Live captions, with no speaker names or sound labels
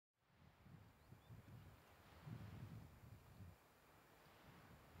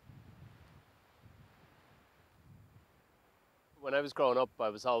When I was growing up, I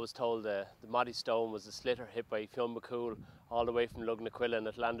was always told the Mottee Stone was a slitter hit by Fionn McCool all the way from Lugnaquilla, and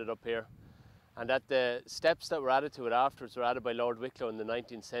it landed up here. And that the steps that were added to it afterwards were added by Lord Wicklow in the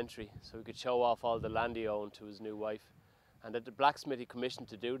 19th century, so he could show off all the land he owned to his new wife. And that the blacksmith he commissioned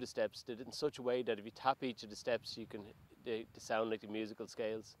to do the steps did it in such a way that if you tap each of the steps, they sound like the musical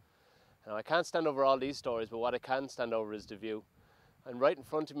scales. Now, I can't stand over all these stories, but what I can stand over is the view. And right in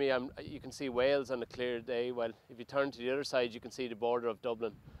front of me, you can see Wales on a clear day, while if you turn to the other side, you can see the border of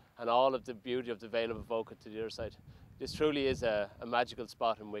Dublin and all of the beauty of the Vale of Avoca to the other side. This truly is a magical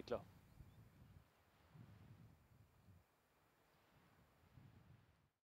spot in Wicklow.